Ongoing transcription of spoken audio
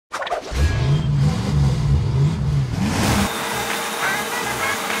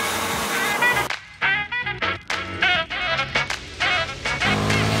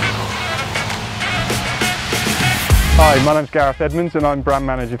Hi, my name's Gareth Edmonds and I'm brand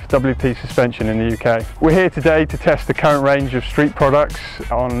manager for WP Suspension in the UK. We're here today to test the current range of street products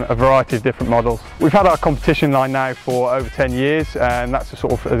on a variety of different models. We've had our competition line now for over 10 years, and that's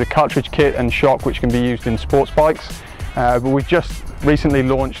the cartridge kit and shock which can be used in sports bikes. But we've just recently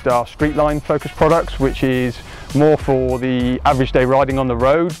launched our street line focused products, which is more for the average day riding on the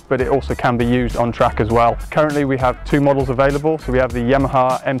road, but it also can be used on track as well. Currently we have two models available, so we have the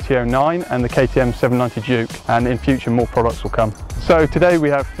Yamaha MT09 and the KTM 790 Duke, and in future more products will come. So today we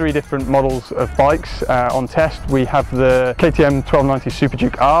have three different models of bikes on test. We have the KTM 1290 Super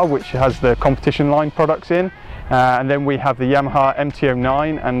Duke R, which has the competition line products in. And then we have the Yamaha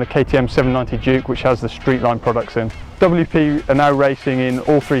MT09 and the KTM 790 Duke, which has the street line products in. WP are now racing in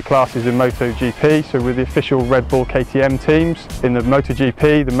all three classes in MotoGP, so we're the official Red Bull KTM teams in the MotoGP,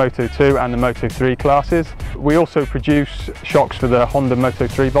 the Moto2 and the Moto3 classes. We also produce shocks for the Honda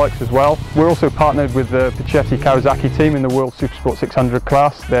Moto3 bikes as well. We're also partnered with the Pichetti Kawasaki team in the World Supersport 600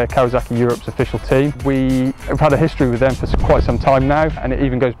 class. They're Kawasaki Europe's official team. We have had a history with them for quite some time now, and it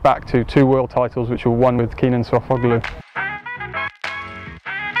even goes back to two world titles which were won with Kenan Sofuoglu.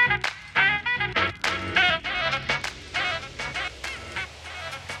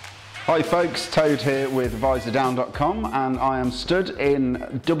 Hi folks, Toad here with Visordown.com, and I am stood in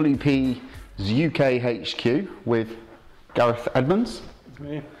WP's UK HQ with Gareth Edmonds. It's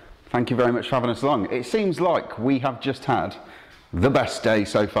me. Thank you very much for having us along. It seems like we have just had the best day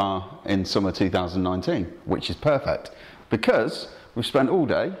so far in summer 2019, which is perfect because we've spent all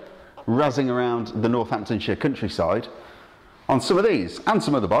day razzing around the Northamptonshire countryside on some of these and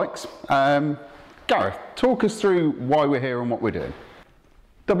some other bikes. Gareth, talk us through why we're here and what we're doing.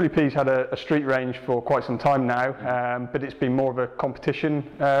 WP's had a street range for quite some time now, but it's been more of a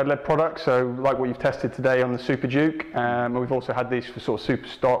competition-led product, so like what you've tested today on the Super Duke, and we've also had these for sort of super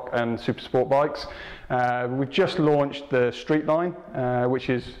stock and super sport bikes. We've just launched the street line, which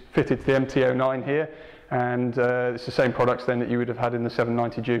is fitted to the MT09 here, and it's the same products then that you would have had in the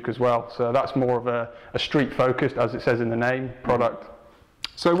 790 Duke as well, so that's more of a street-focused, as it says in the name, product.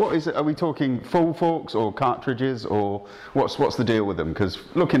 So what is it? Are we talking full forks or cartridges, or what's the deal with them? Because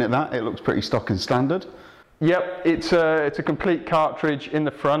looking at that, it looks pretty stock and standard. Yep, it's a complete cartridge in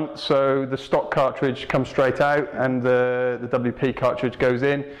the front, so the stock cartridge comes straight out and the WP cartridge goes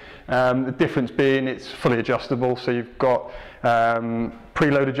in. The difference being it's fully adjustable, so you've got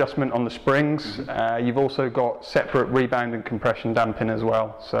preload adjustment on the springs. You've also got separate rebound and compression damping as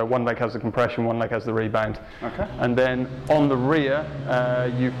well. So one leg has the compression, one leg has the rebound. Okay. And then on the rear,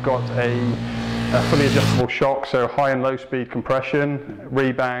 you've got a fully adjustable shock, so high and low speed compression,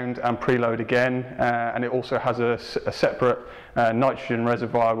 rebound and preload again. And it also has a separate nitrogen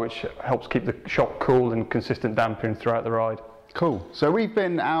reservoir, which helps keep the shock cool and consistent damping throughout the ride. Cool. So we've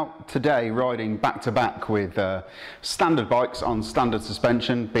been out today riding back to back with standard bikes on standard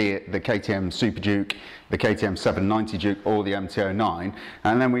suspension, be it the KTM Super Duke, the KTM 790 Duke or the MT09,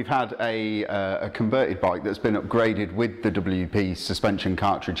 and then we've had a converted bike that's been upgraded with the WP suspension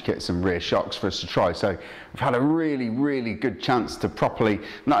cartridge kits and rear shocks for us to try. So we've had a really good chance to properly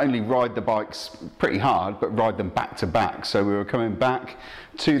not only ride the bikes pretty hard, but ride them back to back. So we were coming back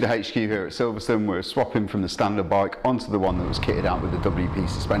to the HQ here at Silverstone, we were swapping from the standard bike onto the one that was kitted out with the WP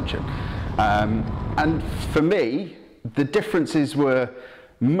suspension. And for me, the differences were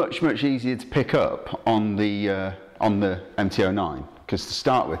much easier to pick up on the MT09, because to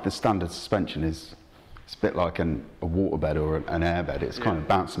start with, the standard suspension it's a bit like a waterbed or an airbed. It's kind of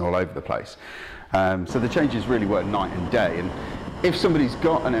bouncing all over the place. So the changes really were night and day. And if somebody's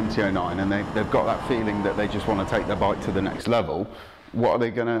got an MT09 and they've got that feeling that they just want to take their bike to the next level, what's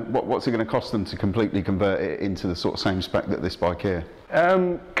it going to cost them to completely convert it into the sort of same spec that this bike here?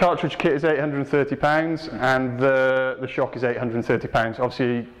 Cartridge kit is £830 and the shock is £830.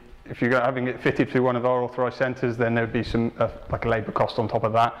 Obviously, if you're having it fitted through one of our authorised centres, then there would be some like a labour cost on top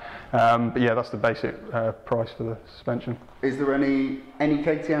of that. But yeah, that's the basic price for the suspension. Is there any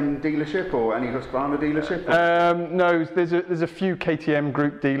KTM dealership or any Husqvarna dealership? No, there's a few KTM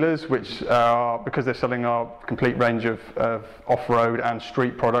group dealers which are, because they're selling our complete range of off-road and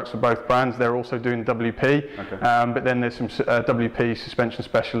street products for both brands, they're also doing WP. Okay. But then there's some WP suspension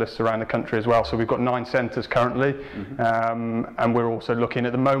specialists around the country as well. So we've got 9 centres currently, and we're also looking,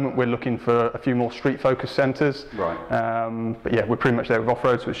 at the moment, we're looking for a few more street-focused centres. Right. But yeah, we're pretty much there with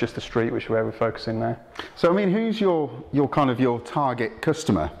off-road, so it's just the street, which is where we're focusing now. So I mean, who's your target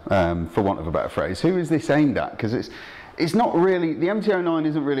customer, for want of a better phrase? Who is this aimed at? Because it's not really, the MT09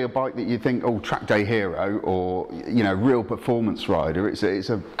 isn't really a bike that you think, oh, track day hero or, you know, real performance rider. It's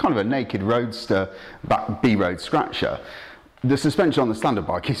a kind of a naked roadster, B-road scratcher. The suspension on the standard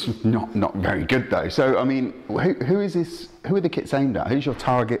bike is not very good though. So I mean, who is this? Who are the kits aimed at? Who's your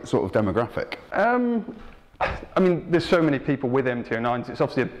target sort of demographic? I mean, there's so many people with MT09s. It's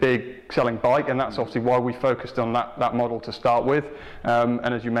obviously a big selling bike, and that's obviously why we focused on that model to start with. And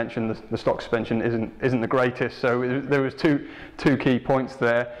as you mentioned, the stock suspension isn't the greatest. So there was two key points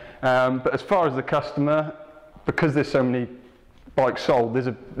there. But as far as the customer, because there's so many bikes sold,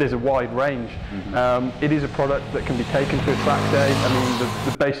 there's a wide range. It is a product that can be taken to a track day. I mean,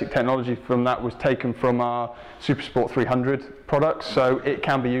 the basic technology from that was taken from our Supersport 300 products, so it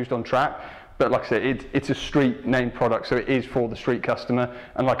can be used on track. But like I said, it's a street named product, so it is for the street customer.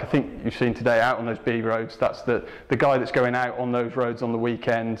 And like I think you've seen today out on those B roads, that's the guy that's going out on those roads on the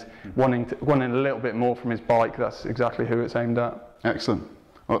weekend, wanting a little bit more from his bike. That's exactly who it's aimed at. Excellent.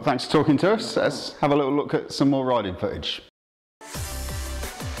 Well, thanks for talking to us. Let's have a little look at some more riding footage.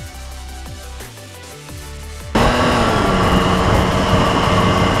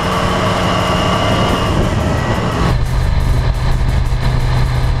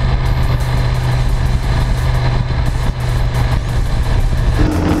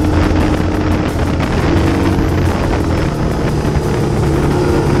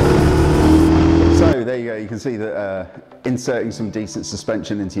 You can see that inserting some decent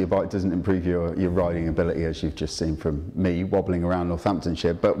suspension into your bike doesn't improve your riding ability, as you've just seen from me wobbling around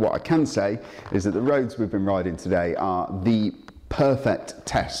Northamptonshire. But what I can say is that the roads we've been riding today are the perfect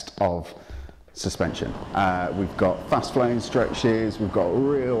test of suspension. We've got fast flowing stretches, we've got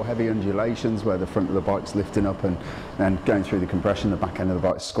real heavy undulations where the front of the bike's lifting up and then going through the compression, the back end of the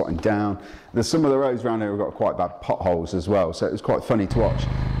bike's squatting down. There's some of the roads around here have got quite bad potholes as well, so it was quite funny to watch.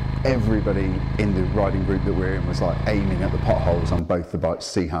 Everybody in the riding group that we're in was like aiming at the potholes on both the bikes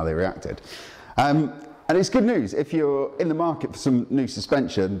to see how they reacted. And it's good news if you're in the market for some new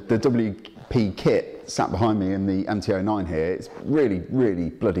suspension. The WP kit sat behind me in the MT09 here, it's really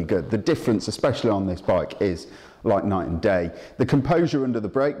bloody good. The difference, especially on this bike, is like night and day. The composure under the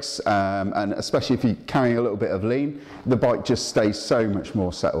brakes, and especially if you're carrying a little bit of lean, the bike just stays so much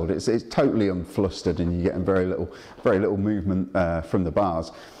more settled. It's totally unflustered, and you're getting very little movement from the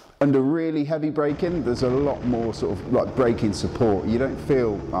bars. Under really heavy braking, there's a lot more sort of like braking support. You don't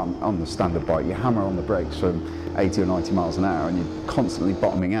feel on the standard bike, you hammer on the brakes from 80 or 90 miles an hour and you're constantly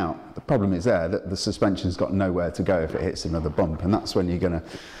bottoming out. The problem is there that the suspension's got nowhere to go if it hits another bump, and that's when you're going to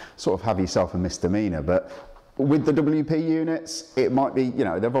sort of have yourself a misdemeanor. But with the WP units, it might be, you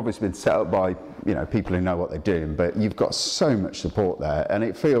know, they've obviously been set up by, you know, people who know what they're doing, but you've got so much support there, and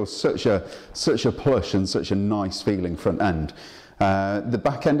it feels such a plush and such a nice feeling front end. The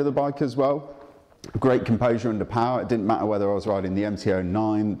back end of the bike as well, great composure under power. It didn't matter whether I was riding the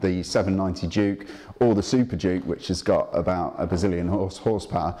MT09, the 790 Duke, or the Super Duke, which has got about a bazillion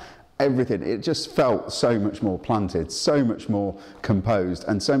horsepower. Everything, it just felt so much more planted, so much more composed,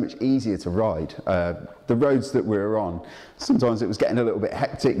 and so much easier to ride. The roads that we were on, sometimes it was getting a little bit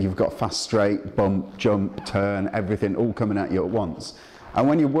hectic. You've got fast straight, bump, jump, turn, everything all coming at you at once. And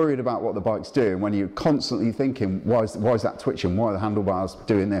when you're worried about what the bike's doing, when you're constantly thinking, why is that twitching? Why are the handlebars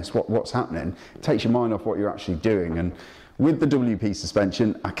doing this? What's happening? It takes your mind off what you're actually doing. And with the WP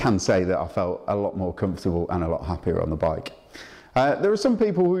suspension, I can say that I felt a lot more comfortable and a lot happier on the bike. There are some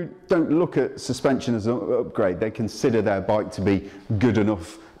people who don't look at suspension as an upgrade. They consider their bike to be good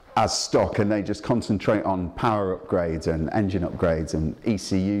enough as stock, and they just concentrate on power upgrades and engine upgrades and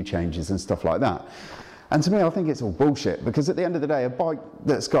ECU changes and stuff like that. And to me, I think it's all bullshit, because at the end of the day, a bike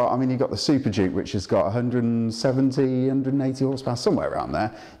that's got, I mean, you've got the Super Duke, which has got 170, 180 horsepower, somewhere around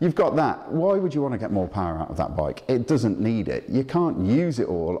there. You've got that. Why would you want to get more power out of that bike? It doesn't need it. You can't use it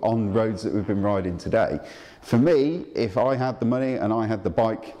all on roads that we've been riding today. For me, if I had the money and I had the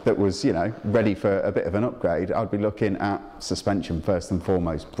bike that was, you know, ready for a bit of an upgrade, I'd be looking at suspension first and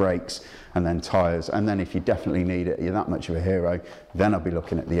foremost, brakes, and then tyres. And then if you definitely need it, you're that much of a hero, then I'd be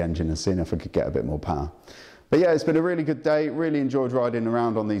looking at the engine and seeing if I could get a bit more power. But yeah, it's been a really good day. Really enjoyed riding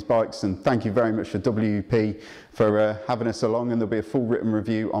around on these bikes, and thank you very much for WP for having us along, and there'll be a full written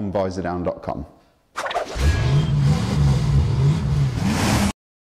review on Visordown.com.